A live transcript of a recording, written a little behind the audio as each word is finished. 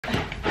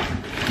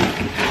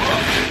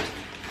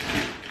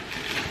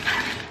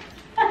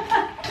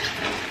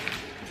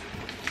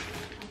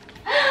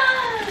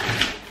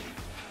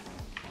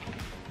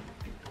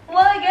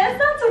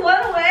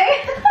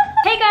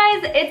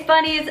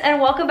Bunnies, and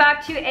welcome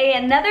back to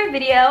another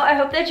video. I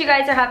hope that you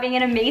guys are having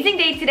an amazing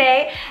day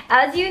today.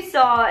 As you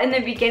saw in the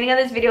beginning of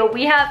this video,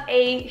 we have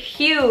a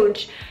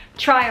huge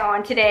try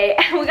on today.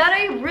 We got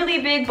a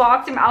really big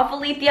box from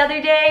ALPHALETE the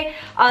other day.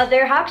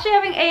 They're actually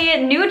having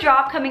a new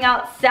drop coming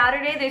out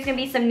Saturday. There's gonna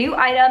be some new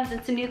items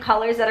and some new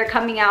colors that are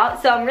coming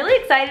out. So I'm really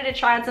excited to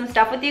try on some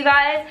stuff with you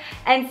guys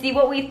and see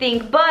what we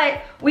think.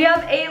 But we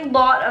have a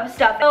lot of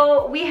stuff.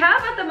 So we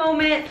have at the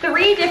moment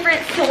 3 different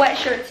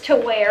sweatshirts to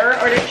wear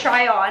or to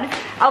try on.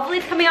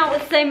 ALPHALETE's coming out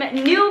with some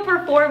new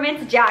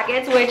performance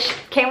jackets, which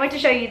can't wait to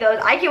show you those.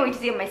 I can't wait to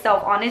see them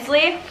myself,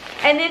 honestly.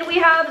 And then we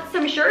have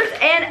some shirts,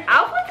 and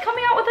ALPHALET's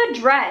coming out with a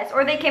dress,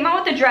 or they came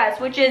out with a dress,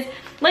 which is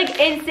like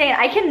insane.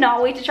 I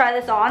cannot wait to try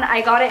this on.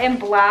 I got it in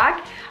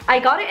black. I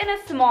got it in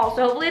a small,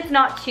 so hopefully it's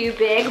not too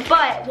big,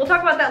 but we'll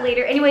talk about that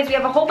later. Anyways, we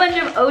have a whole bunch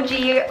of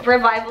OG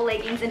Revival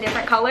leggings in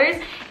different colors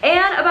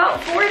and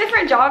about 4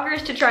 different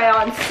joggers to try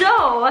on.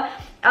 So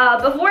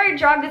before I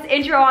drag this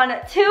intro on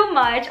too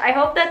much, I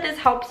hope that this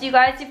helps you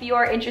guys if you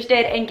are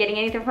interested in getting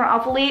anything from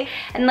ALPHALETE.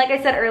 And like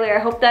I said earlier, I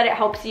hope that it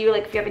helps you,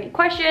 like if you have any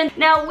questions.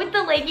 Now with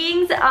the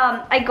leggings,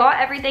 I got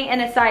everything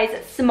in a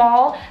size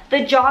small.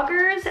 The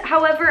joggers,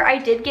 however, I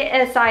did get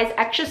a size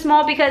extra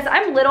small because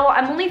I'm little.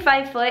 I'm only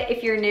 5 foot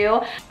if you're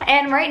new.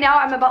 And right now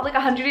I'm about like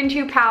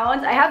 102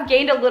 pounds. I have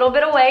gained a little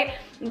bit of weight,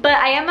 but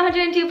I am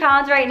 102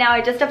 pounds right now.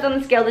 I just stepped on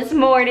the scale this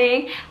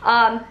morning.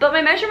 But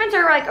my measurements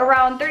are like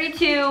around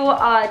 32,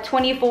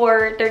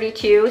 24,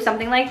 32,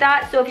 something like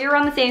that. So if you're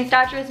around the same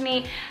stature as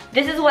me,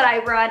 this is what I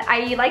run.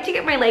 I like to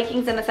get my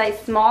leggings in a size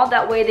small.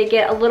 That way they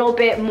get a little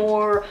bit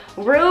more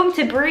room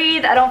to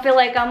breathe. I don't feel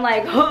like I'm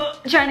like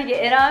trying to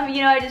get in them.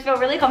 You know, I just feel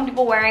really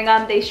comfortable wearing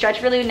them. They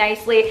stretch really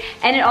nicely.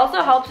 And it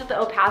also helps with the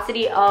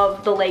opacity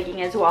of the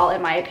legging as well, in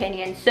my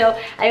opinion. So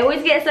I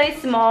always get a size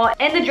small.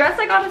 And the dress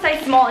I got a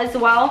size small as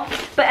well.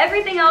 But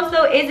everything else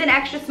though is an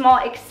extra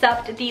small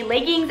except the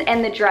leggings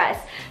and the dress.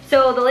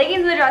 So the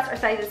leggings and the dress are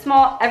sizes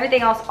small.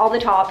 Everything else, all the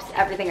tops,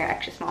 everything are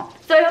extra small.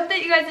 So I hope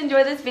that you guys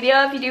enjoy this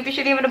video. If you do, be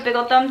sure to give it a big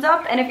old thumbs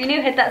up. And if you're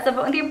new, hit that sub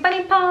button with your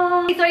bunny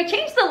paw. So I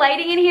changed the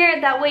lighting in here.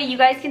 That way you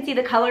guys can see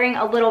the coloring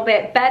a little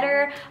bit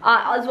better.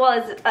 As well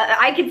as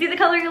I can see the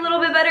coloring a little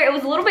bit better. It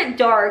was a little bit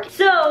dark.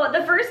 So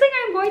the first thing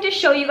I'm going to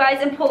show you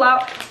guys and pull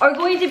out are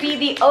going to be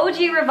the OG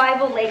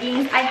Revival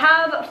leggings. I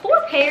have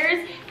 4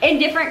 pairs in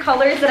different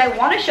colors that I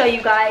want to show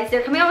you guys.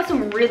 They're coming out with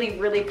some really,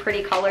 really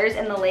pretty colors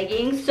in the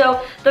leggings.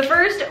 So the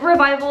first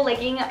Revival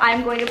legging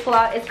I'm going to pull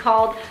out is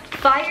called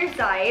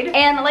Fireside.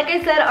 And like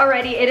I said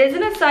already, it is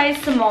in a size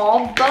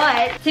small,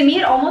 but to me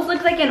it almost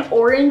looks like an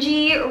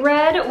orangey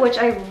red, which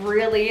I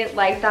really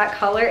like that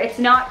color. It's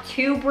not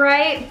too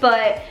bright,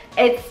 but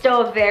it's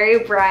still very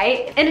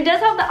bright. And it does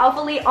have the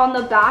ALPHALETE on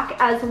the back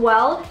as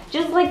well,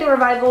 just like the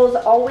Revivals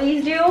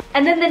always do.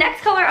 And then the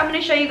next color I'm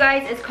gonna show you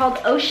guys is called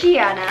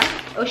Oceana.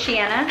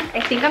 Oceana,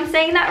 I think I'm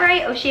saying that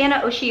right.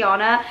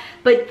 Oceana.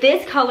 But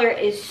this color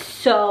is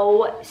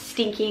so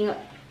stinking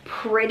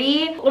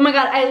pretty. Oh my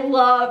god, I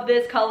love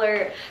this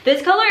color.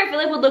 This color I feel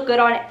like would look good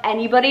on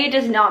anybody. It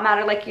does not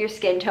matter like your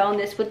skin tone.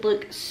 This would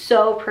look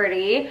so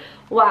pretty.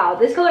 Wow,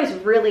 this color is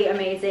really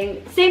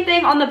amazing. Same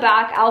thing on the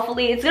back,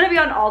 ALPHALETE. It's gonna be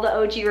on all the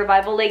OG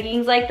Revival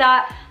leggings like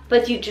that.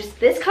 But dude, just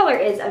this color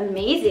is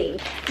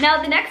amazing.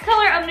 Now the next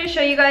color I'm gonna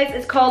show you guys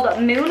is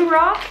called Moon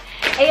Rock.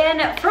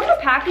 And from the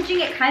packaging,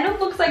 it kind of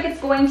looks like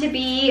it's going to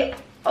be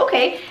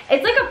okay.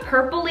 It's like a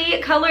purpley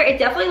color. It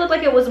definitely looked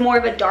like it was more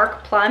of a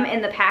dark plum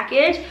in the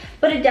package,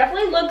 but it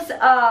definitely looks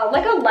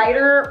like a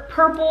lighter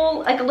purple,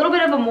 like a little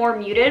bit of a more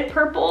muted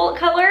purple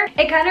color.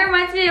 It kind of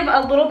reminds me of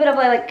a little bit of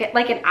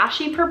like an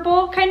ashy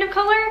purple kind of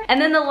color.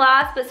 And then the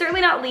last, but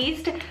certainly not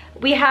least,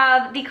 we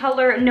have the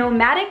color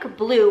Nomadic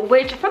Blue,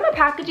 which from the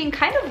packaging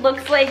kind of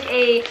looks like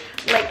a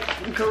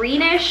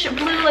greenish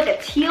blue, like a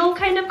teal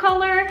kind of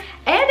color.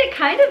 And it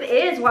kind of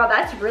is. Wow,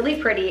 that's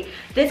really pretty.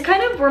 This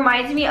kind of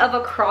reminds me of a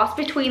cross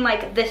between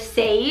like the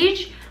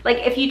sage, like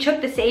if you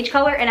took the sage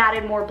color and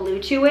added more blue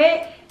to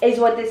it, is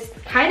what this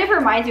kind of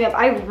reminds me of.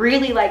 I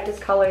really like this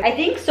color. I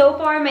think so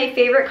far my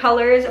favorite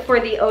colors for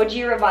the OG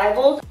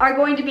Revivals are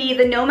going to be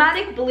the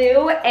Nomadic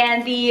Blue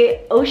and the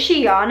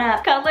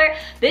Oceana color.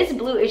 This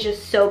blue is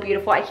just so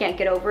beautiful. I can't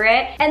get over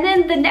it. And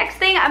then the next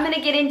thing I'm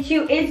gonna get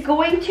into is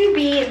going to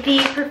be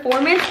the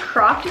Performance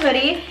Cropped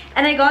Hoodie.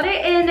 And I got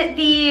it in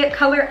the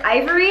color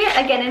Ivory,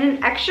 again in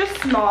an extra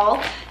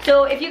small.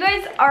 So if you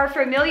guys are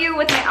familiar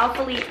with my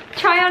ALPHALETE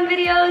try-on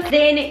videos,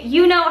 then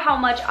you know how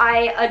much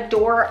I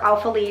adore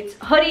ALPHALETE's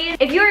hoodies.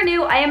 If you're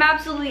new, I am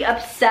absolutely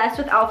obsessed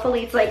with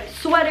ALPHALETE's like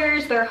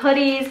sweaters, their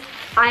hoodies.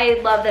 I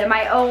love them.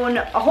 I own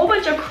a whole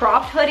bunch of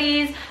cropped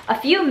hoodies, a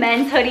few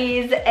men's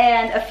hoodies,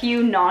 and a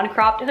few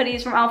non-cropped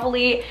hoodies from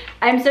ALPHALETE.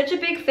 I'm such a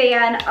big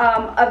fan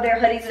of their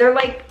hoodies. Their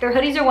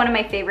hoodies are one of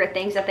my favorite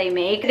things that they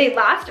make. They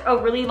last a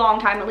really long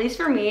time, at least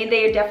for me.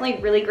 They are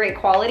definitely really great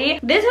quality.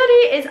 This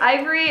hoodie is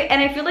ivory,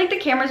 and I feel like the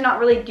camera's not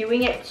really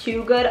doing it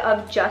too good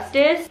of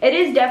justice. It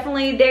is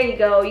definitely, there you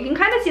go. You can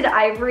kind of see the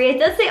ivory. It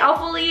does say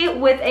ALPHALETE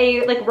with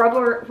a like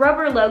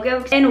rubber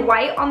logo in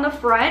white on the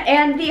front,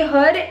 and the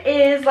hood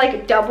is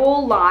like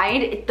double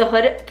lined.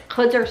 The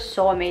hoods are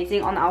so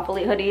amazing on the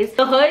ALPHALETE hoodies.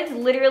 The hoods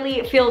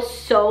literally feel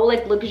so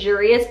like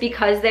luxurious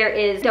because there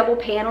is double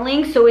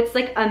paneling, so it's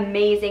like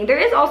amazing. There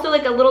is also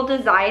like a little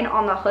design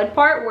on the hood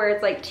part where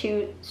it's like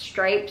 2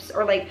 stripes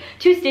or like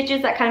 2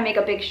 stitches that kind of make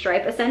a big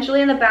stripe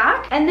essentially in the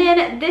back. And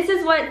then this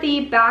is what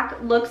the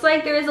back looks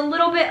like. There is a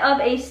little bit of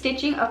a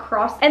stitching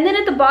across, and then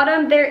at the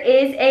bottom there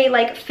is a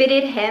like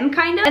fitted hem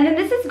kind of, and then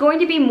this is going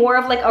to be more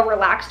of like a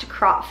relaxed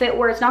crop fit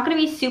where it's not going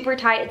to be super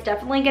tight. It's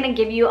definitely going to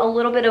give you a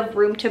little bit of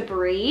room to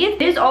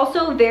breathe. It is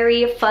also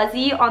very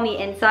fuzzy on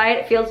the inside.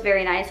 It feels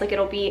very nice. Like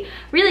it'll be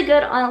really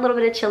good on a little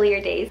bit of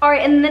chillier days. All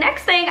right, and the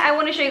next thing I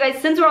want to show you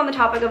guys, since we're on the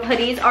topic of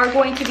hoodies, are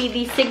going to be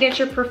the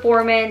Signature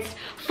Performance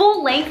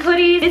full length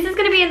hoodies. This is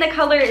going to be in the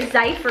color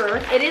Zephyr.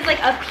 It is like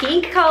a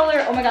pink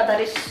color. Oh my god,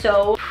 that is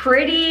so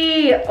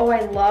pretty. Oh,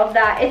 I love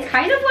that. It's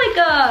kind of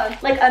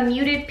like a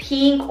muted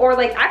pink, or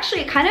like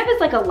actually it kind of is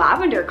like a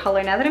lavender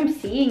color now that I'm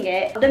seeing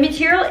it. The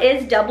material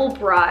is double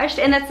brushed,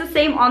 and that's the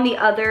same on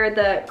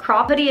the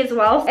crop hoodie as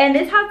well. And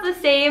this has the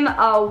same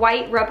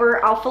white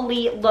rubber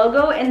ALPHALETE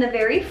logo in the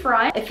very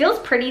front. It feels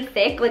pretty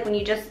thick, like when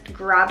you just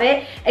grab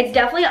it. It's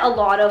definitely a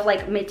lot of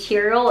like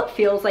material. It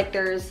feels like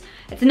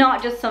it's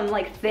not just some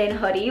like thin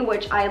hoodie,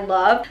 which I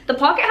love. The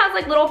pocket has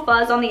like little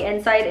fuzz on the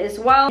inside as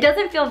well. It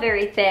doesn't feel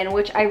very thin,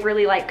 which I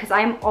really like because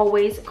I'm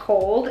always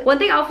cold. One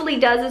thing ALPHALETE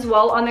does as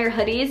well on their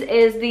hoodies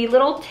is the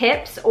little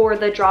tips or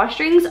the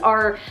drawstrings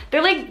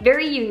they're like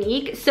very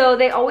unique. So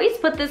they always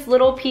put this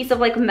little piece of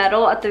like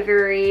metal at the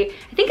very,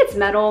 I think it's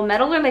metal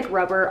or like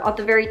rubber at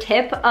the very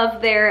tip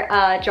of their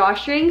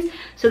drawstrings.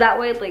 So that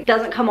way it like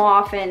doesn't come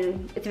off,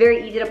 and it's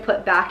very easy to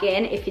put back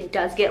in if it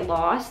does get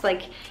lost.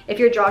 Like if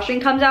your drawstring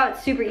comes out,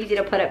 it's super easy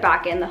to put it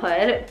back in the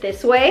hood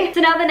this way.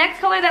 So now the next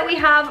color that we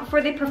have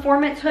for the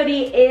performance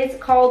hoodie is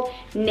called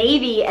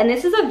Navy, and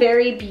this is a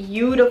very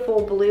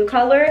beautiful blue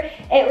color.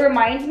 It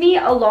reminds me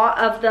a lot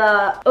of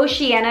the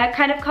Oceana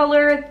kind of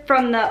color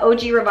from the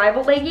OG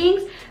Revival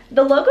leggings.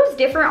 The logo's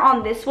different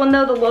on this one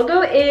though. The logo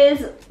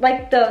is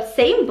like the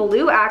same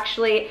blue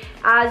actually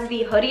as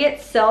the hoodie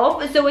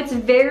itself. So it's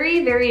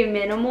very, very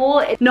minimal.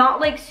 It's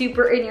not like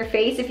super in your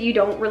face if you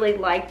don't really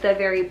like the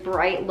very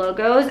bright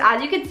logos.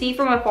 As you can see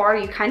from afar,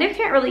 you kind of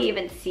can't really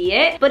even see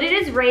it, but it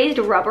is raised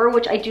rubber,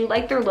 which I do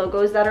like their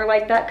logos that are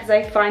like that because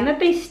I find that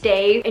they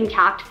stay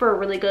intact for a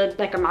really good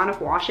like amount of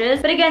washes.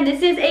 But again,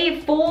 this is a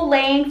full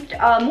length,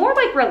 more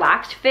like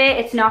relaxed fit.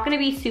 It's not going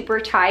to be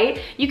super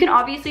tight. You can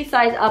obviously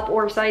size up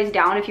or size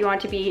down if you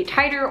want to be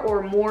tighter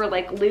or more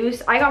like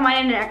loose. I got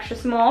mine in an extra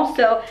small,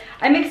 so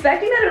I'm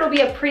expecting that it'll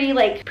be a pretty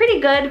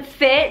good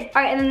fit.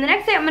 All right, and then the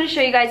next thing I'm going to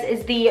show you guys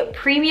is the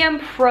Premium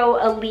Pro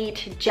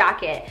Elite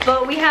jacket.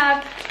 But we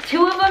have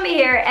 2 of them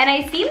here, and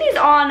I seen these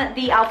on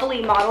the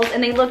ALPHALETE models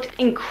and they looked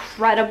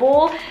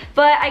incredible,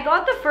 but I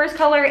got the first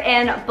color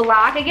in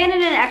black, again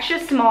in an extra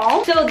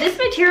small. So this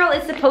material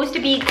is supposed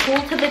to be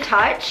cool to the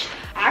touch.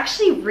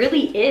 Actually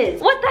really is.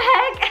 What the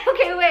heck?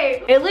 Okay,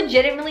 wait. It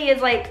legitimately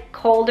is like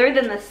colder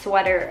than the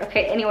sweater.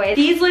 Okay, anyways,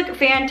 these look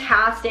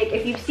fantastic.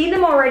 If you've seen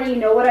them already, you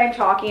know what I'm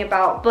talking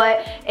about,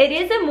 but it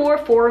is a more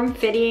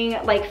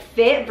form-fitting like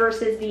fit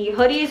versus the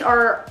hoodies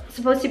are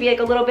supposed to be like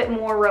a little bit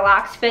more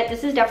relaxed fit.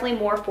 This is definitely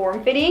more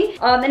form-fitting.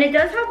 And it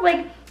does have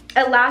like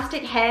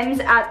elastic hems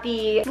at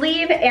the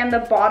sleeve and the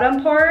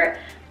bottom part,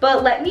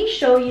 but let me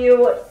show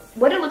you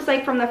what it looks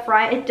like from the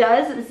front. It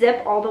does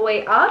zip all the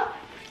way up,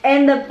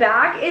 and the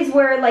back is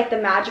where like the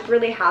magic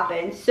really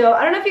happens. So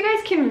I don't know if you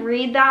guys can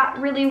read that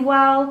really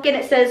well. Again,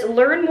 it says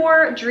learn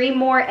more, dream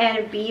more,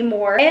 and be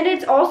more. And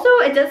it's also,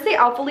 it does say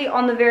ALPHALETE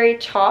on the very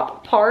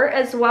top part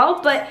as well,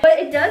 but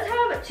it does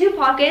have 2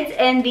 pockets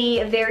in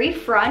the very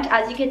front,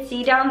 as you can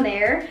see down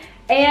there.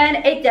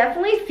 And it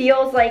definitely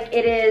feels like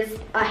it is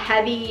a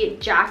heavy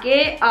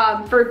jacket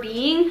for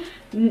being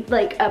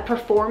like a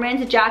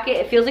performance jacket.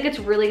 It feels like it's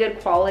really good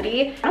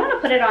quality. I don't want to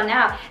put it on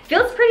now. It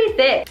feels pretty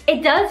thick.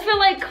 It does feel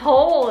like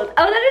cold.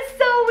 Oh, that is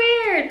so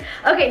weird.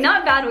 Okay,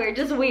 not bad weird,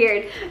 just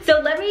weird. So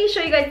let me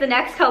show you guys the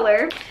next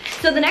color.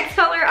 So the next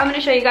color I'm going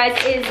to show you guys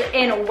is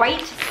in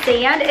white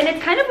sand, and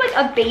it's kind of like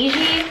a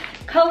beigey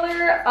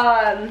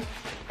color.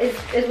 Is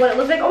what it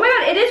looks like. Oh my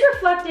god, it is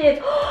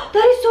reflective.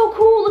 That is so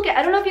cool. Look at,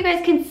 I don't know if you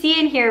guys can see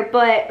in here,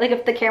 but like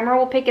if the camera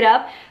will pick it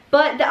up,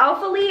 but the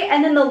ALPHALETE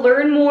and then the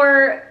learn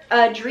more,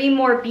 dream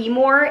more, be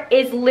more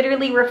is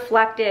literally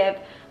reflective.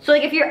 So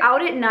like if you're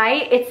out at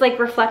night, it's like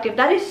reflective.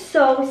 That is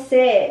so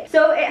sick.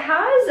 So it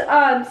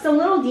has some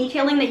little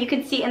detailing that you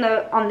can see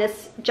on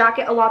this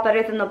jacket a lot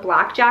better than the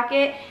black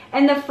jacket.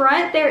 And the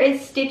front, there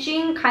is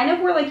stitching kind of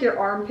where like your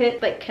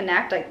armpit like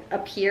connect, like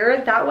up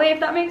here that way,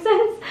 if that makes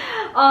sense.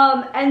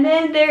 And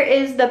then there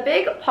is the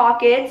big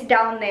pockets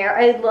down there.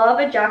 I love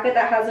a jacket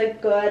that has a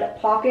good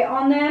pocket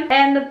on them.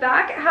 And the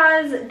back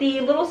has the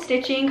little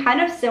stitching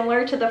kind of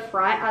similar to the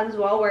front as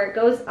well, where it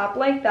goes up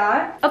like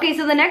that. Okay,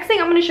 so the next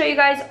thing I'm going to show you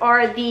guys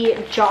are the the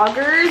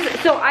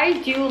joggers. So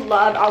I do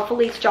love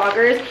ALPHALETE's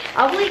joggers.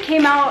 ALPHALETE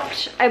came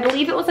out, I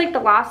believe it was like the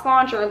last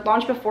launch or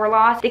launch before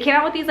last. They came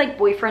out with these like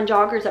boyfriend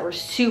joggers that were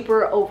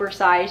super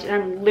oversized,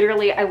 and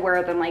I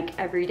wear them like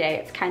every day.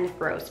 It's kind of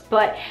gross,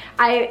 but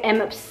I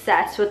am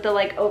obsessed with the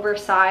like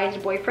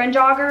oversized boyfriend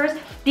joggers.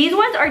 These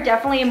ones are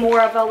definitely more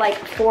of a like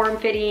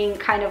form-fitting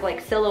kind of like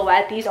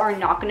silhouette. These are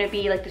not going to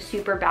be like the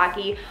super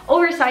baggy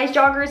oversized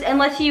joggers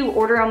unless you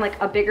order them like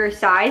a bigger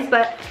size.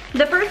 But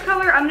the first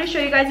color I'm going to show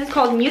you guys is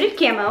called Muted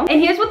Camo,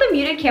 and here's what the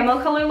muted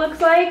camo color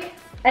looks like.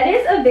 It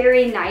is a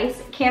very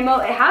nice camo.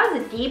 It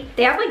has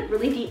they have like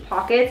really deep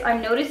pockets.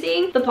 I'm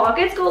noticing the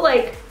pockets go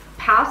like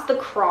past the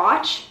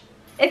crotch,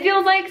 it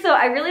feels like, so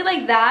I really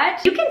like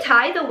that. You can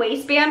tie the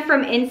waistband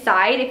from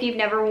inside if you've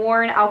never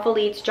worn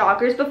ALPHALETE's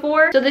joggers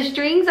before. So the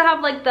strings have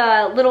like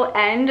the little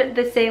end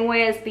the same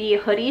way as the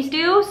hoodies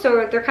do.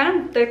 So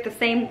they're the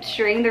same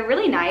string. They're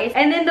really nice.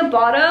 And then the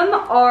bottom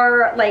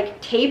are like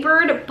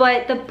tapered,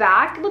 but the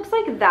back looks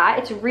like that.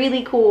 It's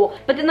really cool.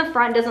 But then the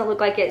front doesn't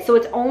look like it. So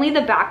it's only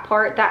the back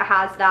part that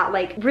has that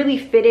like really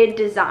fitted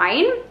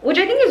design, which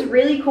I think is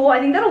really cool. I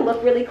think that'll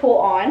look really cool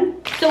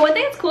on. So one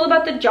thing that's cool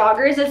about the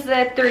joggers is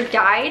that they're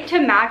dyed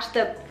to match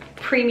the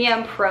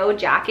Premium Pro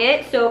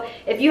jacket. So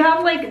if you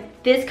have like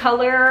this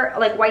color,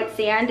 like white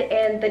sand,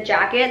 and the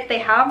jacket, they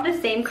have the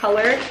same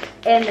color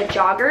in the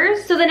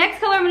joggers. So the next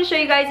color I'm going to show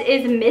you guys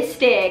is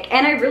Mystic,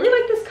 and I really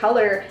like this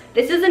color.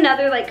 This is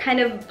another like kind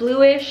of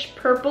bluish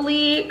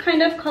purpley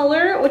kind of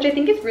color, which I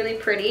think is really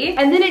pretty.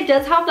 And then it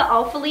does have the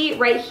ALPHALETE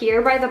right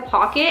here by the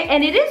pocket,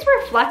 and it is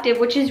reflective,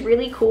 which is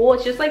really cool.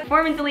 It's just like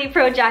Performance Elite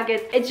Pro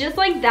jackets. It's just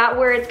like that,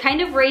 where it's kind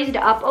of raised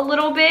up a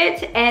little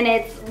bit and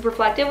it's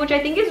reflective, which I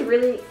think is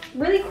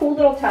really cool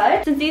little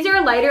touch. Since these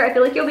are lighter, I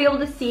feel like you'll be able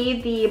to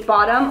see the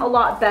bottom a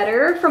lot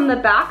better. From the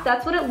back,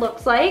 that's what it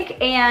looks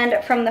like,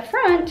 and from the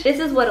front, this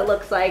is what it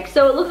looks like.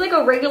 So it looks like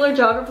a regular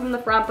jogger from the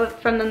front, but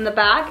from the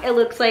back, it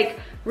looks like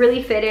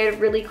really fitted,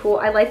 really cool.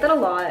 I like that a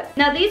lot.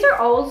 Now these are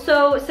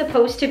also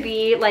supposed to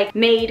be like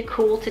made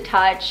cool to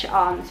touch. It's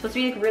supposed to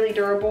be like really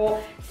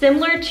durable,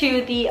 similar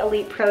to the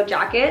Elite Pro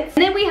jackets.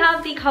 And then we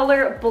have the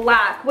color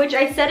black, which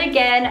I said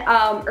again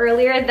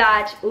earlier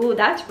that, ooh,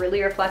 that's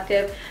really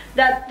reflective,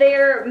 that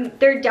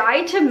they're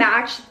dyed to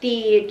match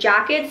the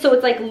jacket, so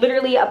it's like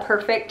literally a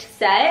perfect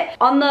set.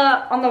 On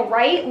the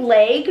right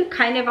leg,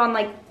 kind of on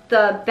like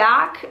the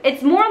back,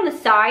 it's more on the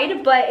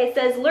side, but it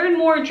says learn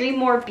more, dream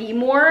more, be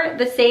more,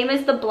 the same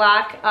as the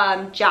black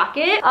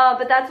jacket,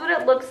 but that's what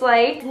it looks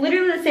like.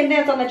 Literally the same thing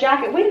that's on the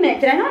jacket. Wait a minute,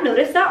 did I not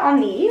notice that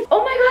on these? Oh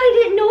my god, I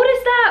didn't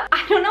notice that.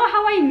 I don't know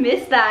how I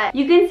missed that.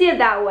 You can see it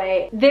that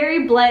way.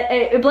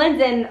 It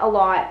blends in a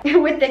lot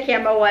with the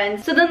camo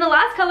ones. So then the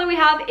last color we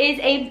have is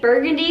a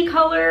burgundy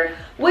color,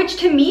 which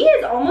to me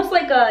is almost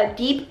like a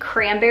deep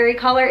cranberry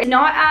color. It's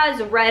not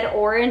as red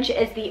orange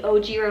as the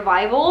OG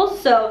Revivals,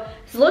 so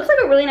it looks like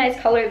a really nice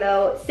color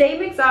though.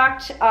 Same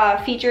exact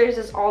features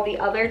as all the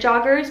other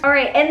joggers. All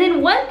right, and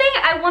then one thing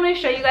I want to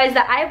show you guys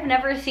that I've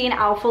never seen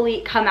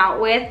ALPHALETE come out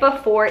with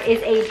before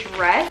is a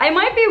dress. I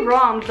might be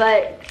wrong,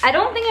 but I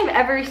don't think I've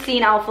ever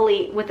seen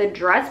ALPHALETE with a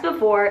dress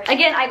before.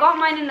 Again, I got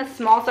mine in a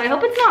small, so I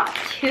hope it's not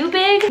too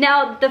big.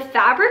 Now, the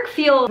fabric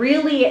feels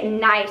really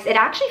nice. It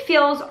actually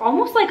feels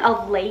almost like a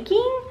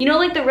legging. You know,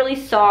 like the really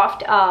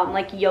soft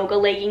like yoga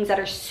leggings that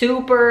are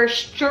super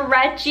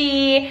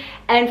stretchy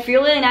and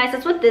feel really nice.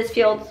 That's what this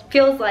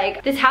feels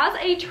like. This has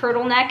a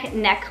turtleneck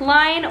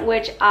neckline,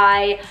 which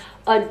I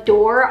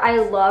adore. I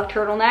love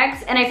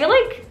turtlenecks, and I feel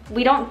like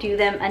we don't do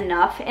them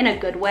enough in a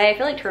good way. I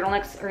feel like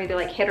turtlenecks are either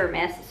like hit or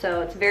miss,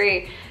 so it's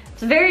very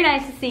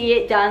nice to see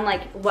it done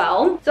like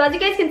well. So as you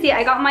guys can see,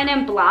 I got mine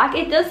in black.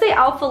 It does say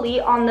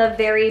ALPHALETE on the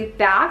very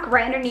back,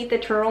 right underneath the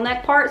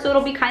turtleneck part, so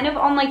it'll be kind of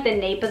on like the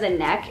nape of the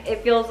neck,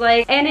 it feels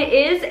like. And it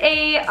is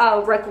a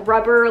like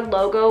rubber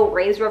logo,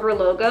 raised rubber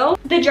logo.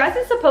 The dress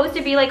is supposed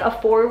to be like a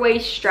four-way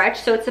stretch,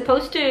 so it's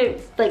supposed to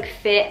like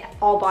fit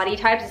all body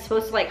types. It's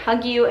supposed to like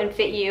hug you and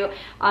fit you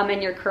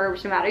and your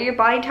curves no matter your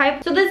body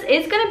type. So this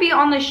is gonna be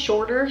on the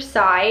shorter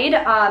side.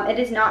 It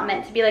is not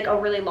meant to be like a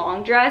really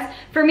long dress.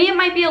 For me, it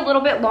might be a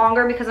little bit longer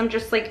because I'm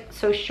just like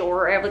so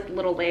short. I have like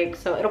little legs,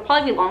 so it'll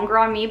probably be longer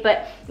on me,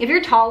 but if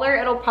you're taller,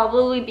 it'll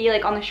probably be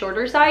like on the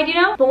shorter side, you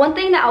know? But one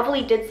thing that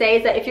ALPHALETE did say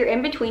is that if you're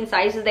in between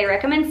sizes, they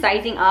recommend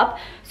sizing up.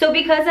 So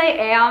because I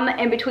am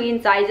in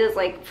between sizes,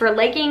 like for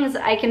leggings,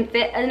 I can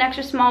fit an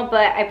extra small,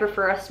 but I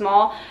prefer a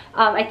small.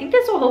 I think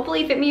this will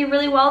hopefully fit me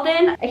really well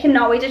then. I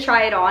cannot wait to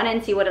try it on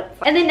and see what it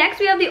looks like. And then next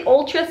we have the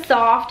ultra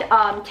soft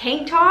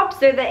tank tops.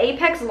 They're the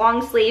Apex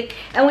long sleeve,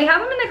 and we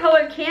have them in the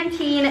color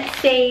Canteen,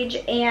 Sage,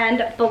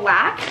 and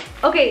Black.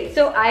 Okay,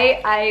 so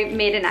I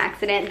made an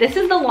accident. This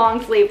is the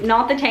long sleeve,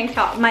 not the tank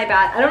top, my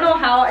bad. I don't know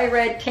how I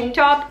read tank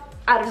top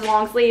out of the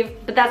long sleeve,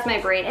 but that's my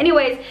brain.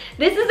 Anyways,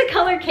 this is the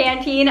color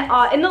Canteen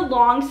in the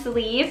long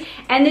sleeve,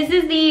 and this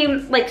is the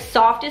like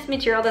softest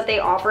material that they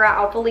offer at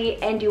ALPHALETE.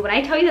 And dude, when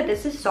I tell you that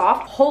this is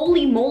soft,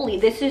 holy moly,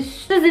 this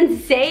is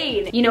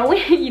insane. You know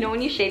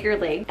when you shave your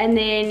leg and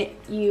then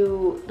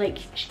you like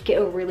get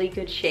a really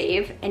good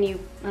shave and you,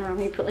 I don't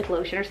know, you put like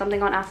lotion or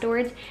something on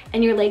afterwards,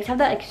 and your legs have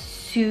that like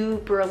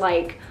super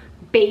like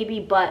baby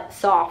butt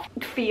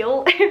soft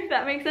feel, if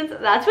that makes sense.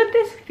 That's what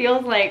this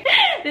feels like.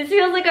 This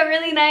feels like a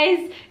really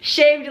nice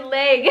shaved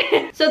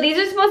leg. So these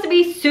are supposed to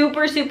be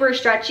super, super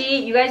stretchy.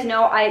 You guys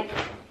know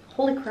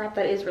holy crap,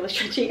 that is really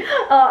stretchy.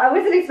 I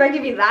wasn't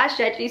expecting to be that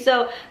stretchy.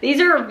 So these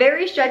are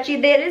very stretchy.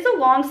 It is a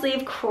long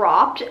sleeve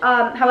cropped,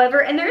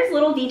 however, and there is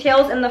little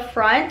details in the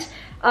front.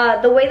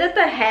 The way that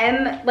the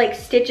hem like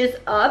stitches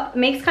up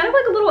makes kind of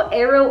like a little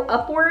arrow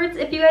upwards,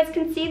 if you guys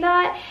can see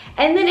that.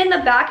 And then in the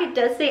back it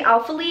does say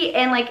ALPHALETE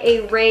and like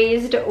a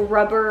raised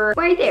rubber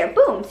right there.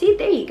 Boom, see,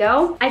 there you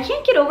go. I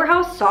can't get over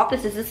how soft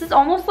this is. This is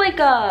almost like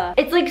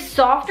it's like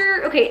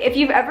softer. Okay, if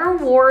you've ever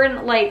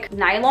worn like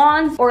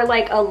nylons or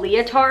like a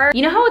leotard,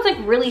 you know how it's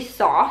like really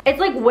soft? It's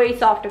like way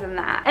softer than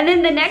that. And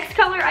then the next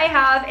color I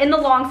have in the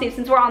long sleeves,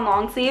 since we're on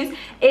long sleeves,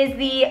 is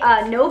the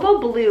Nova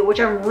Blue, which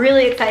I'm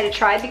really excited to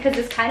try because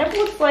this kind of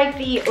looks like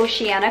the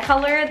Oceana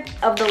color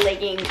of the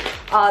legging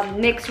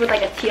mixed with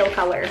like a teal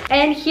color.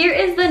 And here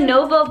is the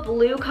Nova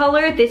Blue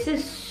color. This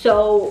is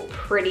so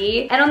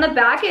pretty. And on the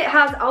back it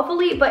has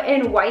ALPHALETE but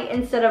in white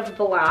instead of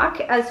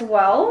black as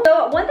well.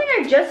 So one thing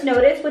I've just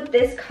noticed with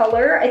this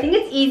color, I think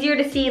it's easier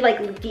to see like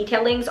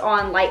detailings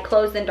on light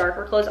clothes than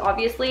darker clothes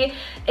obviously,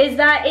 is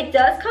that it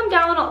does come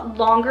down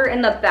longer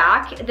in the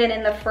back than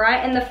in the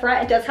front. In the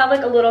front it does have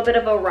like a little bit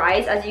of a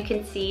rise, as you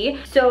can see.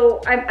 So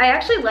I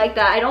actually like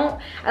that.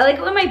 I like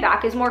it when my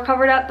back is more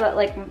covered up, but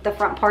like the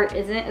front part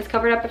isn't as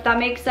covered up, if that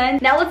makes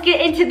sense. Now let's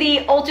get into the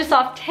ultra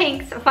soft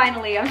tanks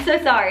finally. I'm so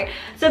sorry.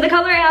 So the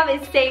color I have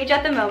is Sage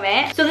at the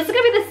moment. So this is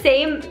gonna be the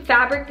same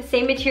fabric, the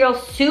same material,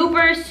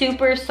 super,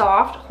 super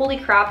soft. Holy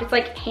crap, it's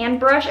like hand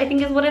brush, I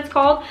think is what it's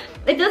called.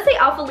 It does say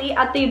ALPHALETE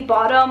at the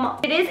bottom.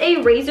 It is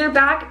a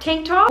razorback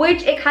tank top,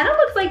 which it kind of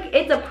looks like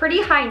it's a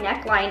pretty high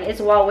neckline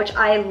as well, which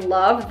I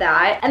love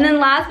that. And then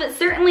last but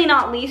certainly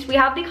not least, we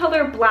have the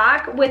color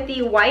black with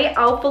the white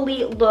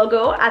ALPHALETE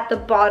logo at the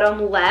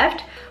bottom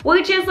left,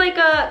 which is like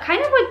a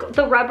kind of like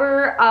the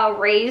rubber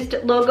raised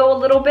logo a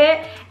little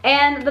bit.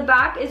 And the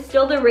back is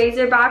still the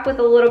razorback with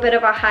a little bit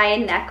of a high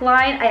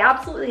neckline. I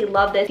absolutely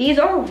love this. These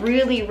are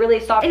really, really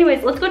soft.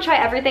 Anyways, let's go try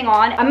everything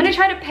on. I'm gonna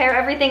try to pair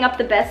everything up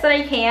the best that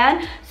I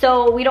can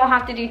so we don't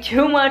have to do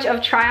too much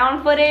of try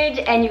on footage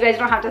and you guys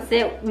don't have to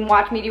sit and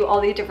watch me do all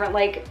these different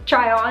like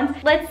try ons.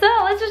 Let's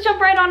just jump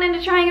right on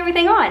into trying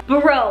everything on.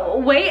 Bro,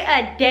 wait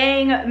a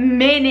dang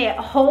minute.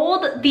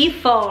 Hold the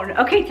phone.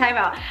 Okay, time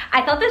out.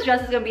 I thought this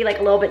dress was gonna be like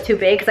a little bit too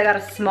big because I got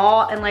a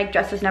small and like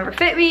dresses never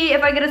fit me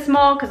if I get a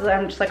small because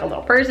I'm just like a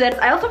little person.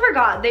 I also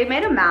forgot they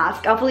made a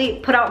mask.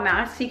 ALPHALETE put out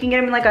masks. You can get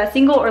them in like a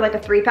single or like a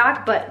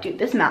 3-pack, but dude,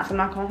 this mask, I'm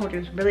not gonna hold you,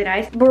 it's really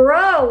nice.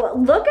 Bro,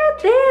 look at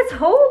this.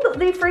 Hold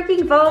the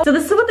freaking phone. So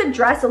this is what the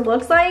dress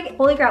looks like.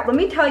 Holy crap, let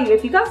me tell you,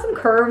 if you got some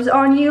curves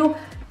on you,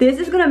 this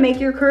is gonna make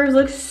your curves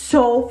look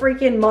so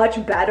freaking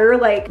much better.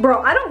 Like,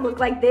 bro, I don't look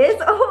like this.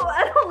 Oh,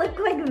 I don't look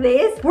like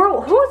this.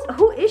 Bro,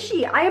 who is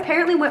she? I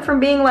apparently went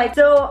from being like,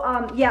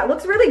 so yeah, it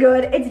looks really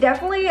good. It's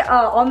definitely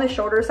on the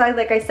shorter side,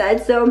 like I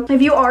said. So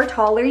if you are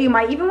taller, you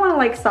might even wanna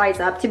like size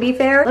up, to be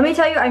fair. Let me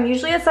tell you, I'm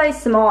usually a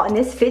size small and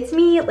this fits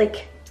me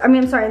like,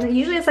 I'm sorry, I'm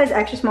usually a size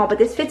extra small, but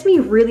this fits me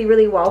really,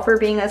 really well for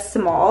being a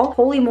small.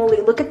 Holy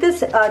moly, look at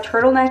this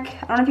turtleneck.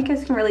 I don't know if you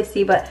guys can really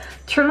see, but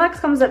turtleneck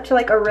comes up to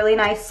like a really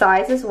nice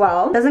size as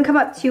well. Doesn't come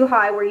up too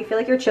high where you feel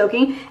like you're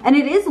choking, and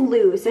it is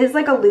loose. It is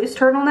like a loose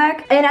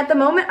turtleneck. And at the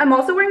moment, I'm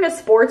also wearing a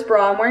sports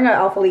bra. I'm wearing an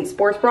ALPHALETE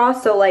sports bra,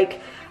 so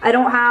like, I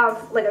don't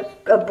have like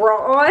a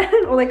bra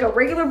on or like a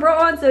regular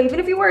bra on. So even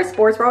if you wear a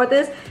sports bra with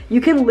this,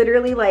 you can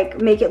literally like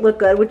make it look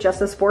good with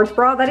just a sports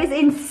bra. That is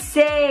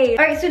insane.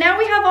 All right, so now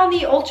we have on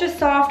the ultra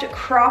soft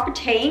crop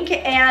tank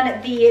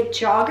and the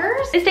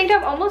joggers. This tank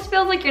top almost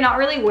feels like you're not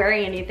really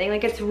wearing anything.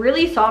 Like it's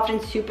really soft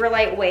and super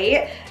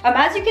lightweight.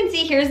 As you can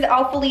see, here's the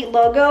ALPHALETE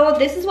logo.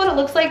 This is what it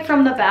looks like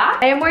from the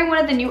back. I am wearing one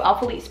of the new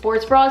ALPHALETE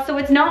sports bras. So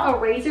it's not a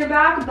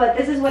razorback, but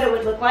this is what it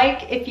would look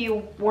like if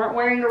you weren't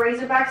wearing a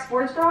razorback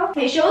sports bra.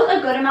 It shows a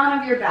good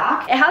amount of your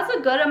back. It has a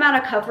good amount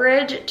of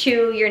coverage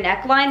to your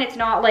neckline. It's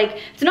not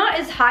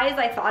as high as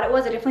I thought it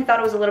was. I definitely thought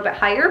it was a little bit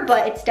higher,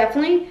 but it's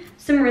definitely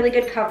some really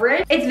good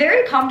coverage. It's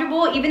very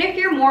comfortable, even if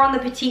you're more on the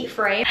petite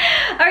frame.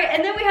 All right,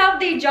 and then we have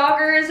the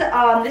joggers.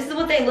 This is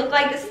what they look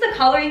like. This is the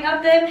coloring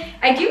of them.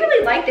 I do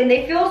really like them.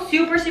 They feel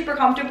super, super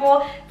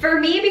comfortable. For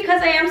me,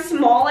 because I am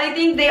small, I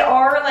think they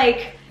are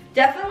like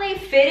definitely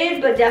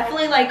fitted, but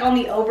definitely like on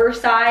the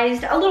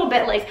oversized, a little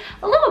bit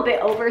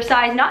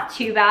oversized, not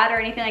too bad or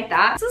anything like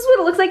that. This is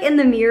what it looks like in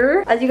the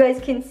mirror. As you guys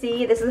can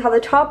see, this is how the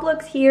top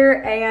looks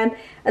here, and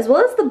as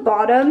well as the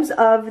bottoms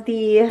of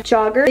the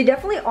jogger. They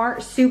definitely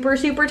aren't super,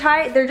 super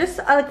tight. They're just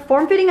like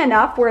form-fitting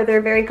enough where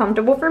they're very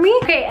comfortable for me.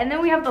 Okay, and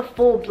then we have the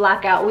full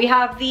blackout. We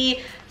have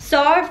the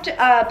soft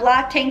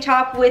black tank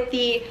top with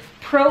the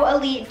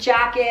Elite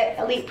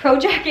Pro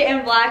jacket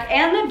in black,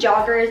 and the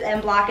joggers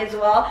in black as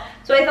well.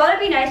 So I thought it'd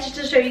be nice just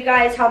to show you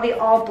guys how the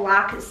all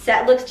black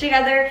set looks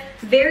together.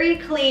 Very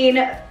clean,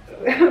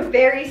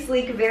 very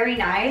sleek, very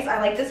nice. I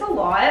like this a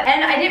lot.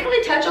 And I didn't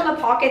really touch on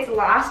the pockets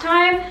last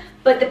time,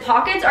 but the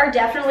pockets are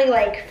definitely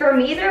like, for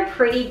me, they're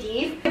pretty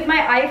deep. With my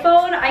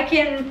iPhone, I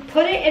can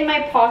put it in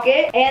my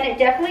pocket and it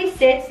definitely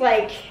sits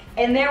like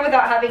in there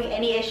without having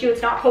any issue.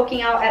 It's not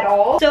poking out at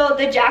all. So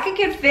the jacket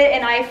could fit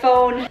an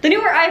iPhone, the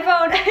newer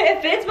iPhone.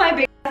 It fits my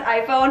big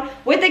iPhone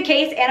with a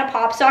case and a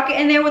pop socket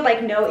in there with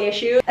like no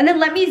issue. And then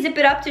let me zip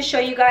it up to show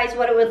you guys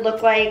what it would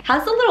look like.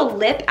 Has a little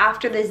lip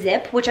after the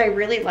zip, which I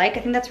really like.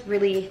 I think that's a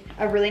really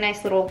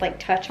nice little like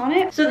touch on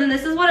it. So then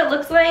this is what it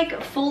looks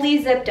like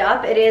fully zipped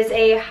up. It is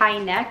a high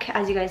neck,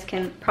 as you guys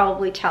can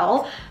probably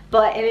tell,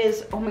 but it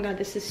is, oh my god,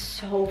 this is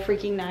so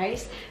freaking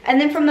nice. And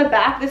then from the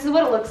back, this is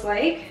what it looks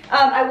like.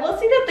 I will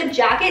say that the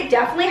jacket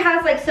definitely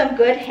has like some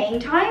good hang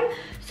time.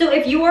 So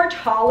if you are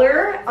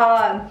taller,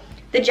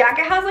 the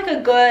jacket has like a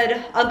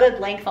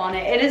good length on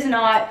it. It is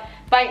not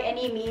by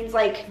any means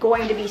like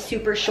going to be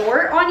super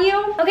short on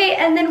you. Okay,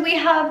 and then we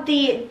have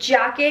the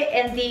jacket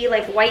and the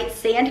like white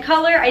sand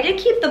color. I did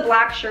keep the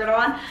black shirt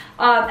on.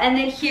 And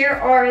then here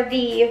are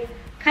the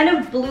kind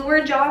of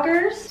bluer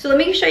joggers. So let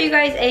me show you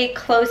guys a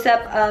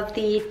close-up of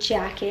the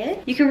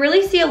jacket. You can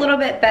really see a little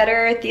bit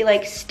better the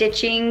like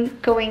stitching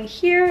going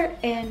here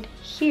and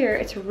here.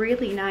 It's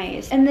really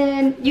nice. And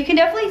then you can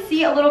definitely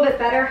see a little bit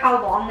better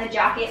how long the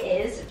jacket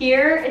is.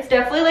 Here, it's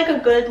definitely like a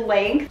good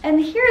length.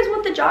 And here's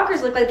what the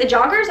joggers look like. The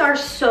joggers are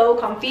so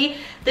comfy.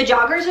 The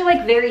joggers are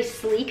like very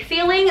sleek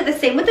feeling. The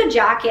same with the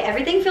jacket.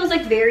 Everything feels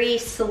like very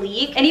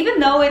sleek. And even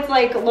though it's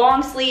like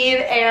long sleeve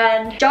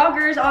and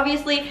joggers,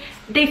 obviously,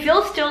 they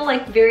feel still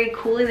like very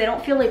cooling. They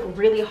don't feel like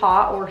really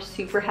hot or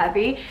super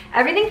heavy.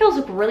 Everything feels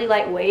like really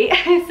lightweight.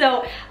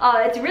 So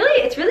it's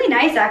really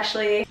nice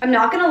actually. I'm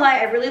not gonna lie,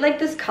 I really like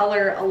this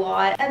color a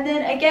lot. And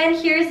then again,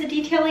 here's the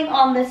detailing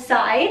on the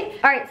side.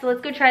 All right, so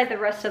let's go try the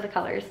rest of the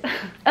colors.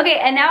 Okay,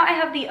 and now I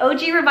have the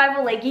OG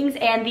Revival leggings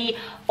and the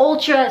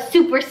ultra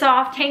super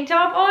soft tank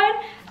top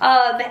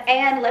on.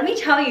 And let me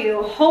tell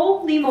you,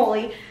 holy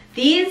moly,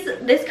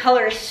 this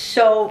color is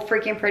so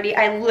freaking pretty.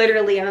 I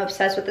literally am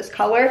obsessed with this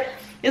color.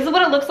 This is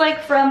what it looks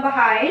like from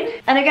behind.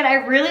 And again, I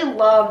really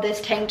love this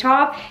tank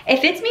top.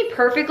 It fits me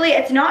perfectly.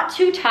 It's not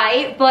too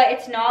tight, but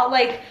it's not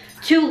like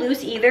too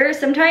loose either.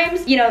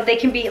 Sometimes, you know, they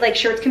can be like,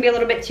 shirts can be a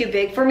little bit too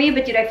big for me,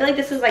 but dude, I feel like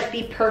this is like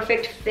the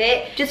perfect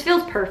fit. Just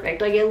feels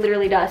perfect, like it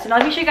literally does. So now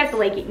let me show you guys the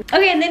leggings.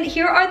 Okay, and then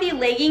here are the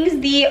leggings.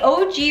 The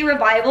OG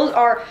Revivals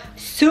are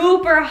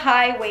super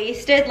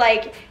high-waisted.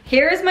 Like,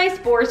 here's my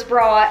sports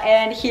bra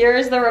and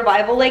here's the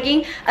Revival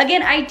legging.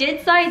 Again, I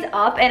did size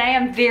up and I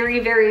am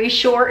very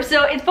short,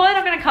 so it's probably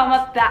not gonna come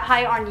up that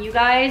high on you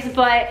guys,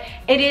 but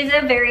it is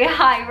a very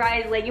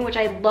high-rise legging, which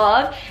I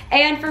love.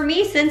 And for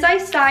me, since I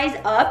size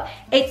up,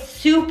 it's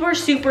super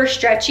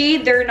stretchy.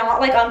 They're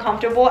not like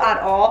uncomfortable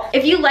at all.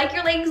 If you like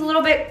your leggings a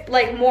little bit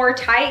like more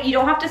tight, you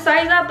don't have to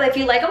size up, but if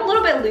you like them a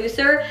little bit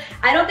looser,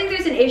 I don't think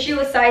there's an issue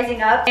with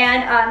sizing up.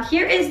 And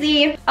here is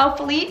the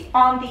ALPHALETE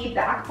on the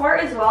back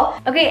part as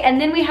well. Okay, and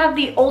then we have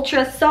the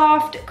ultra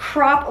soft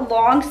crop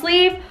long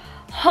sleeve.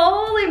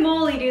 Holy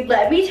moly, dude,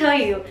 let me tell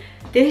you,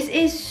 this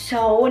is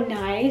so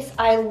nice.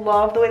 I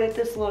love the way that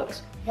this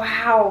looks.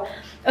 Wow.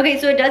 Okay,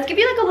 so it does give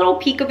you like a little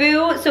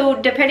peekaboo.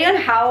 So depending on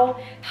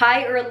how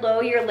high or low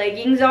your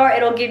leggings are,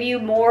 it'll give you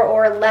more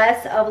or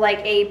less of like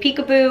a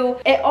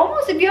peekaboo. It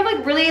almost, if you have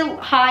like really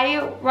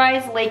high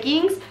rise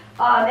leggings,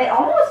 it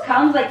almost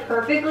comes like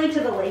perfectly to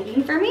the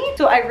legging for me.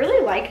 So I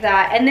really like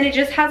that. And then it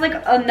just has like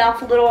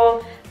enough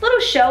little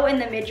show in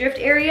the midriff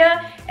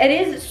area. It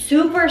is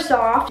super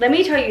soft. Let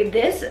me tell you,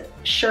 this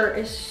shirt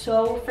is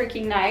so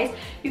freaking nice.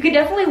 You could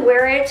definitely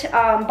wear it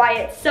by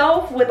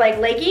itself with like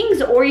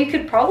leggings, or you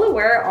could probably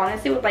wear it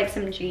honestly with like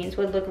some jeans.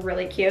 Would look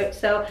really cute.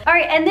 So all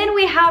right, and then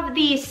we have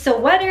the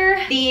sweater,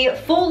 the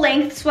full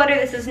length sweater.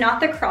 This is not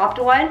the cropped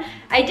one.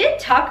 I did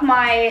tuck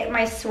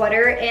my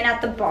sweater in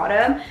at the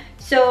bottom,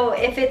 so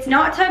if it's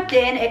not tucked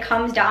in, it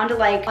comes down to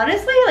like,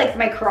 honestly, like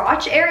my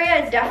crotch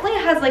area. It definitely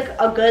has like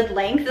a good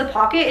length. The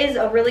pocket is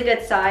a really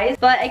good size.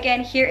 But again,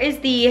 here is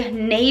the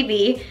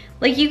navy.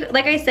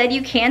 Like I said,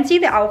 you can see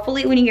the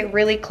ALPHALETE when you get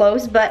really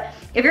close, but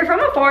if you're from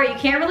afar, you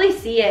can't really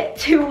see it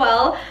too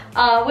well,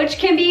 which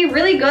can be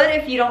really good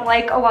if you don't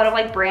like a lot of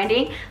like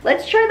branding.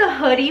 Let's try the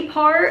hoodie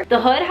part.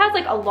 The hood has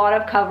like a lot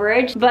of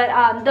coverage,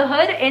 but the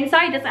hood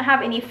inside doesn't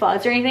have any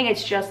fuzz or anything.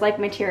 It's just like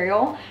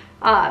material.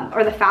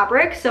 Or the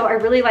fabric, so I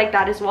really like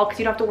that as well because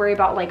you don't have to worry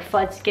about like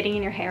fuzz getting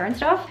in your hair and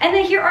stuff. And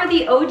then here are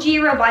the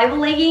OG Revival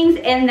leggings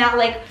in that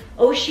like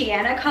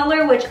Oceana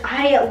color, which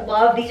I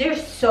love. These are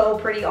so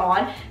pretty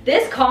on.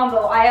 This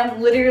combo I am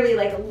literally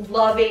like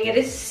loving. It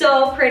is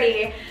so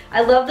pretty.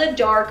 I love the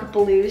dark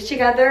blues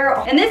together,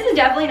 and this is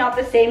definitely not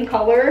the same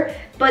color,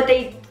 but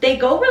they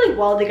go really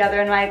well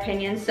together in my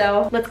opinion.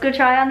 So let's go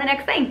try on the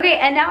next thing. Okay,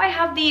 and now I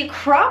have the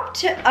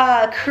cropped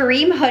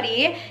cream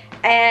hoodie.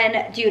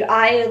 And dude,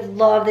 I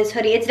love this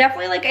hoodie. It's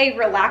definitely like a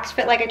relaxed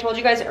fit, like I told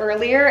you guys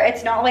earlier.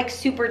 It's not like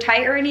super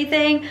tight or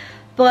anything,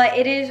 but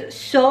it is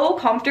so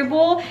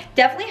comfortable.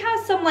 Definitely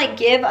has some like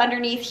give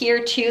underneath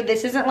here too.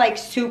 This isn't like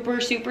super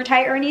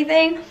tight or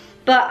anything,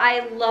 but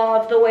I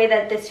love the way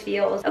that this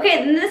feels.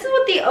 Okay, then this is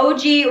what the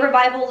OG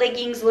Revival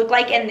leggings look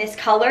like in this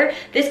color.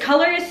 This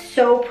color is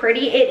so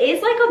pretty. It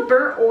is like a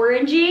burnt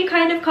orangey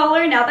kind of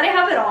color. Now that I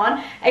have it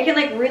on, I can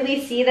like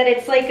really see that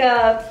it's like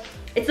a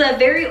It's a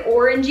very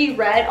orangey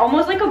red,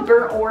 almost like a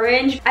burnt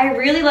orange. I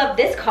really love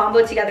this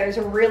combo together. It's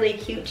really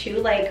cute too.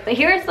 Like,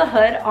 here's the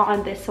hood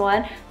on this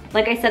one.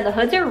 Like I said, the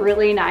hoods are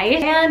really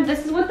nice. And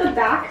this is what the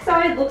back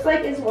side looks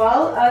like as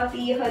well of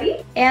the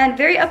hoodie. And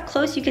very up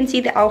close, you can see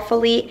the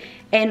ALPHALETE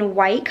in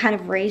white kind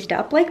of raised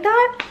up like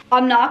that.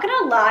 I'm not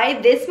gonna lie,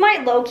 this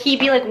might low-key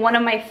be like one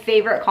of my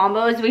favorite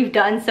combos we've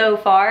done so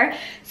far.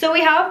 So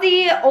we have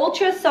the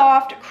ultra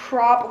soft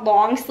crop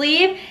long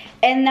sleeve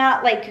in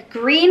that like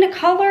green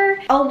color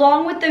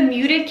along with the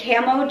muted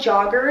camo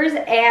joggers,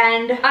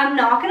 and I'm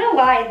not gonna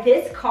lie,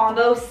 this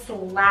combo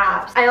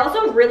slaps. I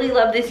also really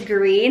love this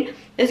green.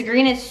 This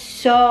green is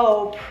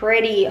so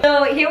pretty.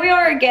 So here we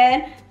are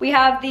again. We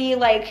have the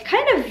like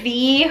kind of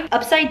V,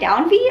 upside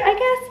down V, I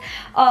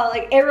guess,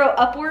 like arrow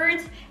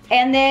upwards,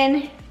 and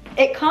then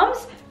it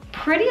comes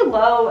pretty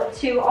low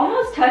to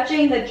almost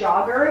touching the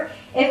jogger.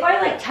 If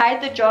I like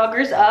tied the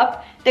joggers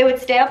up, they would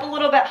stay up a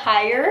little bit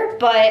higher,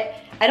 but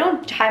I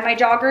don't tie my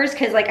joggers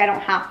because like I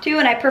don't have to,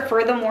 and I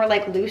prefer the more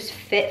like loose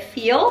fit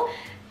feel.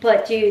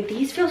 But dude,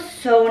 these feel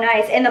so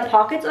nice. And the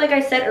pockets, like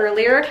I said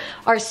earlier,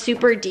 are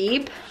super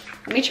deep.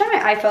 Let me try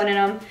my iPhone in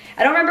them.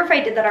 I don't remember if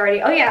I did that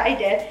already. Oh yeah, I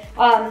did.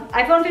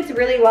 iPhone fits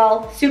really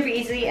well, super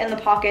easy in the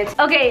pockets.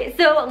 Okay,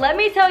 so let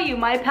me tell you,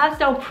 my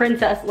pastel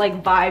princess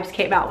like vibes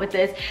came out with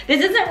this.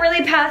 This isn't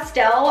really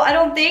pastel, I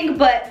don't think,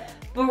 but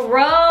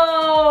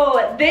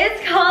bro,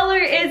 this color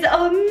is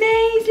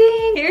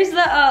amazing. Here's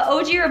the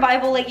OG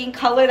Revival legging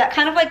color, that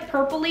kind of like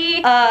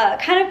purpley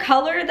kind of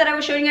color that I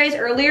was showing you guys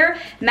earlier,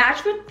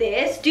 matched with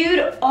this.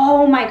 Dude,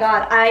 oh my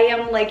god, I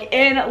am like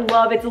in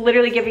love. It's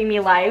literally giving me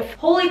life.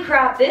 Holy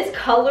crap, this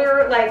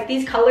color, like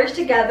these colors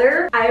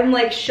together, I'm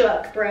like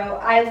shook, bro.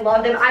 I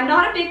love them. I'm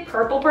not a big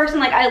purple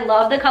person. Like I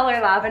love the color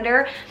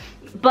lavender,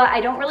 but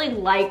I don't really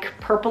like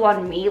purple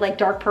on me, like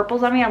dark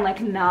purples on me. I'm like,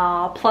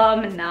 nah,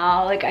 plum,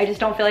 nah. Like I just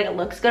don't feel like it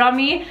looks good on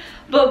me.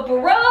 But bro,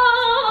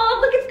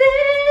 look at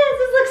this.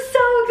 This looks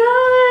so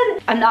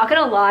good. I'm not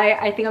gonna lie,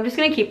 I think I'm just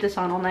gonna keep this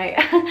on all night.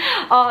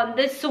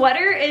 This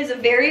sweater is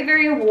very,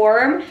 very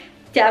warm.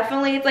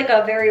 Definitely, it's like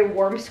a very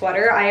warm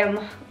sweater. I am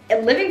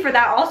living for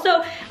that. Also,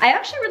 I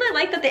actually really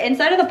like that the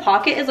inside of the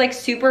pocket is like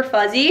super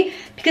fuzzy,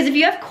 because if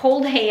you have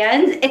cold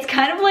hands, it's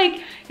kind of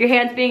like your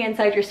hands being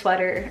inside your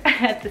sweater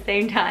at the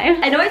same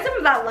time. I know some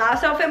of that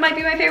last outfit might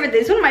be my favorite.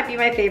 This one might be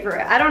my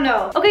favorite. I don't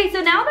know. Okay,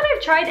 so now that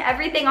I've tried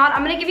everything on,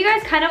 I'm gonna give you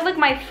guys kind of like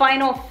my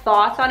final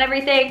thoughts on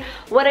everything,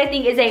 what I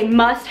think is a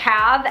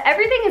must-have.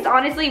 Everything is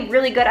honestly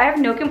really good. I have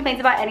no complaints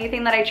about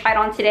anything that I tried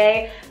on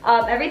today.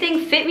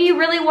 Everything fit me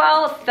really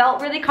well,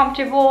 felt really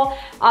comfortable.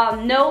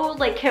 No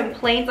like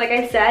complaints, like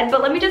I said,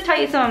 but let me just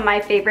tell you some of my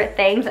favorite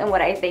things and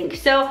what I think.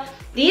 So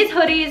these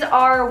hoodies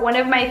are one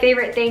of my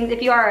favorite things.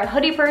 If you are a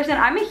hoodie person,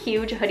 I'm a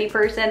huge hoodie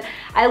person.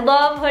 I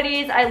love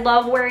hoodies. I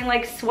love wearing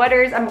like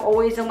sweaters. I'm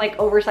always in like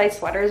oversized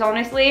sweaters,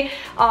 honestly.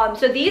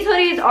 So these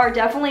hoodies are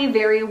definitely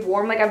very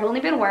warm. Like I've only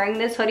been wearing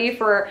this hoodie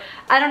for,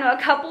 I don't know, a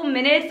couple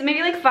minutes,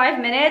 maybe like 5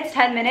 minutes,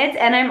 10 minutes,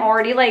 and I'm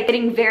already like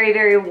getting very,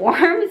 very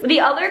warm.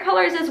 The other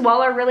colors as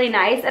well are really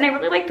nice, and I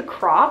really like the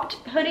cropped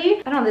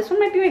hoodie. I don't know, this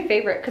one might be my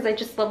favorite because I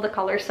just love the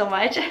color so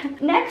much.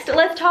 Next,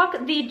 let's talk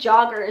the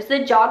joggers. The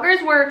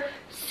joggers were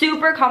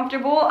super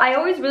comfortable. I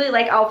always really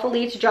like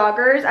ALPHALETE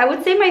joggers. I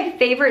would say my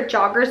favorite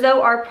joggers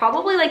though are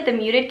probably like the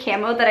muted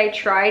camo that I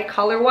tried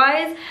color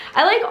wise.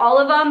 I like all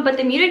of them, but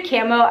the muted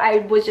camo I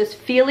was just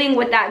feeling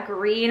with that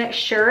green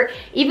shirt,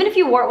 even if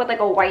you wore it with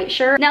like a white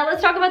shirt. Now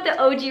let's talk about the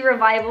OG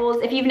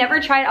Revivals. If you've never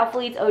tried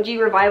ALPHALETE's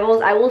OG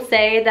Revivals, I will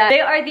say that they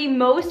are the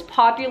most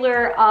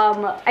popular,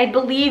 I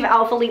believe,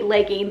 ALPHALETE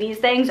legging. These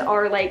things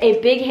are like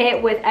a big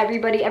hit with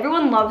everybody.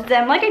 Everyone loves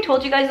them. Like I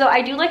told you guys though,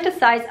 I do like to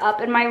size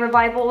up in my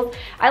Revivals.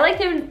 I like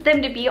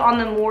them to be on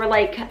the more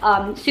like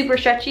super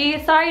stretchy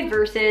side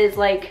versus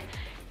like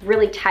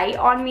really tight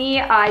on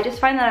me. I just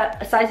find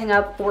that sizing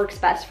up works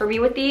best for me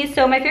with these.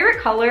 So my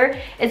favorite color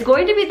is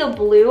going to be the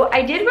blue.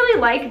 I did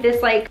really like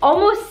this like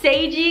almost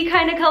sagey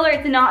kind of color.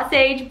 It's not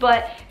sage,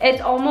 but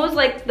it's almost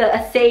like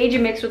a sage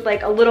mixed with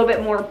like a little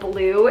bit more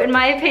blue in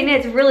my opinion.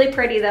 It's really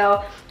pretty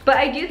though. But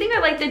I do think I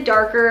like the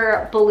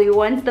darker blue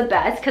ones the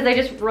best because I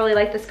just really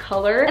like this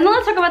color. And then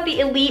let's talk about the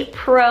Elite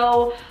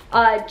Pro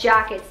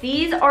jackets.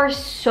 These are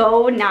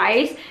so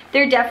nice.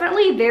 They're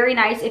definitely very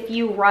nice if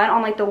you run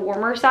on like the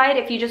warmer side.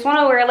 If you just want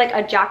to wear like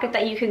a jacket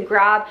that you can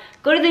grab,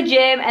 go to the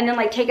gym, and then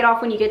like take it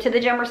off when you get to the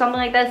gym or something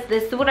like this,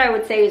 this is what I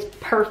would say is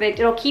perfect.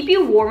 It'll keep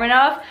you warm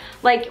enough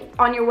like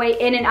on your way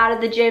in and out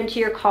of the gym to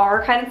your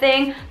car kind of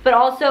thing, but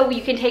also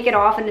you can take it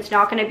off and it's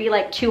not going to be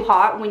like too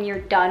hot when you're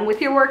done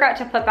with your workout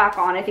to put back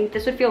on. I think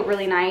this would feel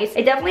really nice.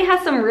 It definitely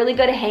has some really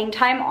good hang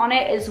time on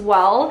it as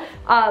well,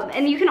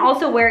 and you can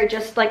also wear it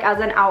just like as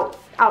an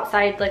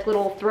outside like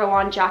little throw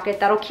on jacket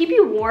that'll keep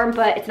you warm,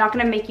 but it's not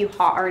gonna make you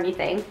hot or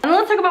anything. And then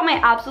let's talk about my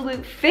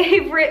absolute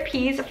favorite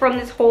piece from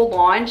this whole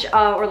launch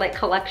or like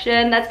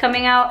collection that's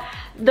coming out,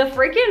 the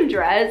freaking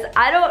dress.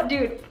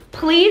 Dude,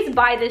 please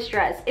buy this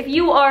dress. If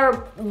you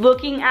are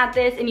looking at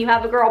this and you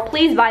have a girl,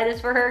 please buy this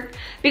for her,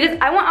 because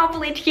I want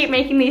ALPHALETE to keep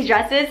making these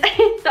dresses.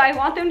 So I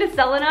want them to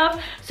sell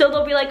enough so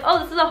they'll be like, oh,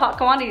 this is a hot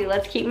commodity,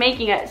 let's keep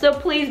making it. So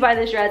please buy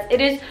this dress.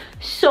 It is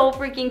so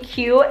freaking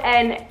cute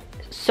and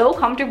so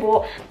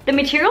comfortable. The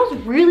material's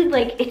really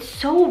like, it's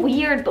so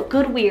weird but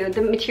good weird.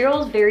 The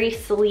material is very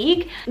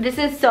sleek. This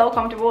is so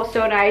comfortable,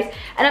 so nice.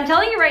 And I'm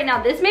telling you right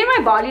now, this made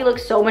my body look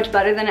so much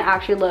better than it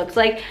actually looks.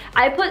 Like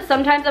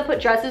sometimes I put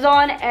dresses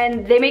on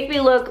and they make me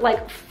look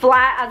like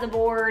flat as a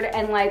board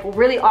and like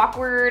really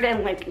awkward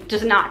and like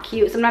just not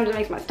cute. Sometimes it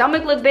makes my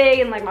stomach look big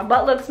and like my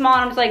butt look small,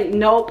 and I'm just like,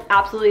 nope,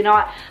 absolutely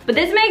not. But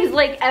this makes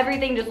like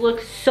everything just look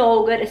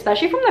so good,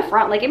 especially from the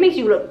front. Like it makes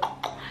you look,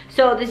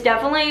 so this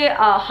definitely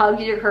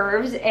hugs your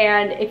curves,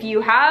 and if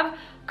you have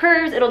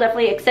curves, it'll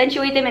definitely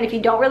accentuate them, and if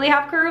you don't really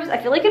have curves, I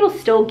feel like it'll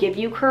still give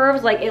you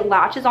curves. Like it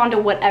latches onto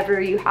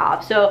whatever you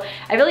have. So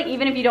I feel like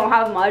even if you don't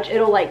have much,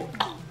 it'll like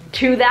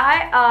to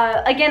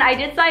that. Again, I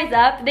did size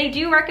up. They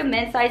do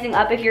recommend sizing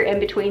up if you're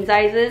in between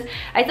sizes.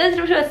 I sized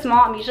up to a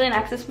small. I'm usually an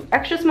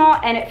extra small,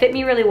 and it fit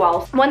me really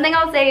well. One thing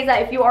I'll say is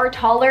that if you are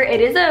taller,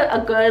 it is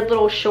a good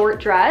little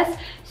short dress.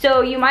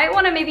 So you might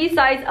want to maybe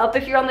size up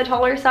if you're on the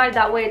taller side.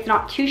 That way it's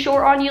not too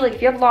short on you. Like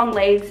if you have long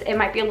legs, it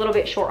might be a little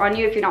bit short on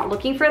you. If you're not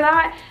looking for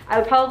that, I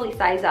would probably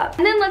size up.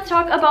 And then let's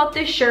talk about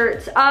the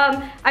shirts.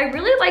 I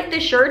really like the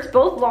shirts,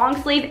 both long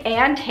sleeve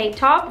and tank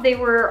top. They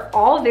were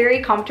all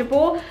very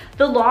comfortable.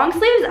 The long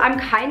sleeves I'm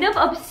kind of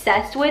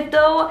obsessed with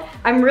though.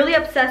 I'm really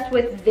obsessed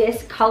with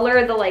this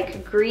color, the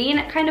like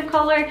green kind of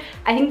color.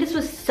 I think this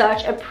was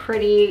such a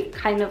pretty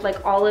kind of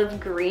like olive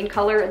green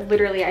color.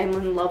 Literally, I'm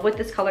in love with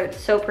this color. It's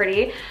so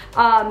pretty.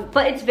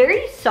 But it's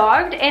very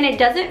soft, and it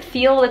doesn't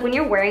feel like when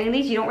you're wearing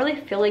these, you don't really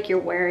feel like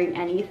you're wearing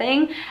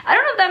anything. I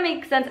don't know if that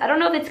makes sense. I don't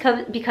know if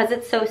it's because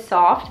it's so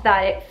soft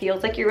that it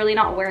feels like you're really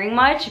not wearing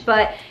much,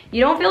 but you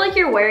don't feel like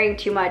you're wearing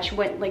too much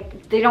when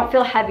like they don't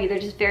feel heavy. They're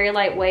just very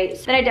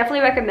lightweight. Then I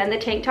definitely recommend the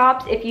tank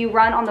tops. If you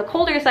run on the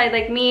colder side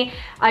like me,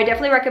 I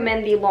definitely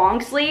recommend the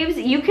long sleeves.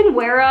 You can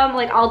wear them,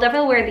 like I'll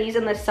definitely wear these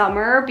in the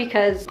summer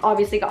because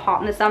obviously it got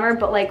hot in the summer,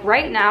 but like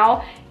right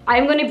now,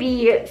 I'm gonna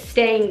be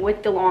staying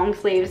with the long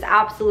sleeves,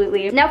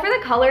 absolutely. Now for the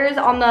colors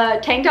on the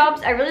tank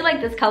tops, I really like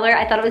this color.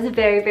 I thought it was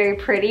very, very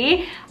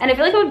pretty. And I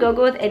feel like it would go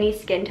with any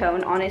skin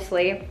tone,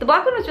 honestly. The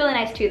black one was really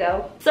nice too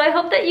though. So I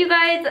hope that you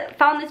guys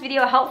found this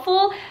video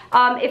helpful.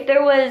 If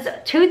there was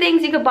 2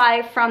 things you could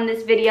buy from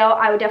this video,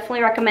 I would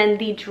definitely recommend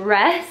the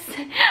dress.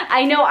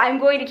 I know I'm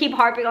going to keep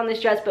harping on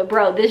this dress, but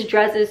bro, this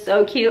dress is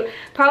so cute.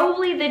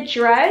 Probably the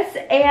dress,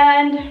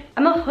 and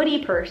I'm a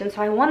hoodie person,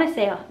 so I wanna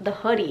say the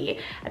hoodie.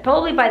 I'd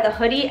probably buy the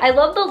hoodie. I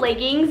love the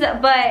leggings,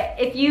 but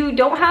if you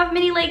don't have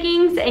many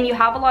leggings and you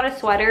have a lot of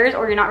sweaters,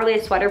 or you're not really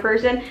a sweater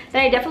person,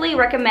 then I definitely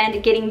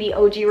recommend getting the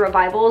OG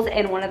Revivals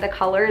in one of the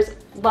colors.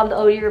 Love the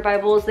OG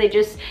Revivals. They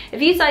just,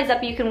 if you size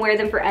up, you can wear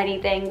them for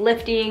anything,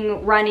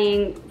 lifting,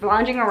 running,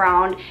 lounging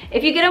around.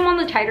 If you get them on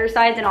the tighter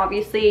side, then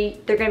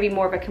obviously they're gonna be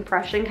more of a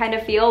compression kind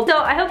of feel. So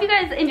I hope you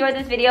guys enjoyed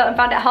this video and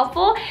found it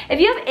helpful. If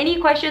you have any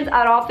questions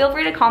at all, feel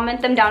free to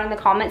comment them down in the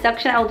comment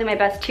section. I will do my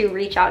best to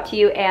reach out to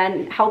you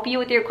and help you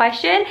with your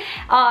question.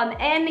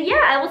 And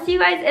yeah, I will see you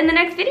guys in the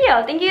next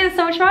video. Thank you guys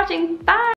so much for watching. Bye.